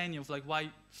understanding of like why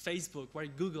Facebook, why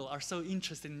Google are so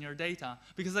interested in your data,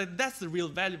 because like that's the real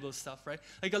valuable stuff, right?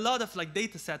 Like a lot of like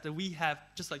data set that we have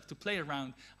just like to play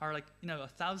around are like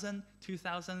 1,000,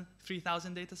 2,000,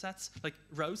 3,000 data sets, like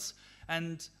rows.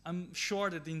 And I'm sure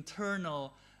that the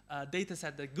internal data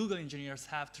set that Google engineers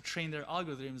have to train their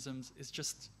algorithms is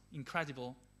just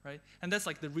incredible. Right? And that's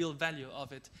like the real value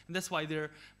of it. And that's why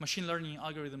their machine learning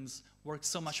algorithms work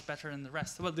so much better than the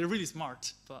rest. Well, they're really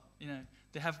smart, but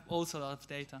they have also a lot of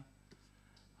data.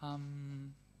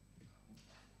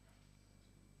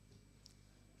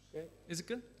 Okay. Is it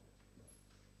good?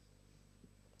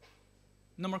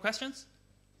 No more questions?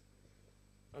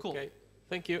 Okay. Cool.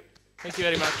 Thank you. Thank you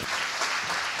very much.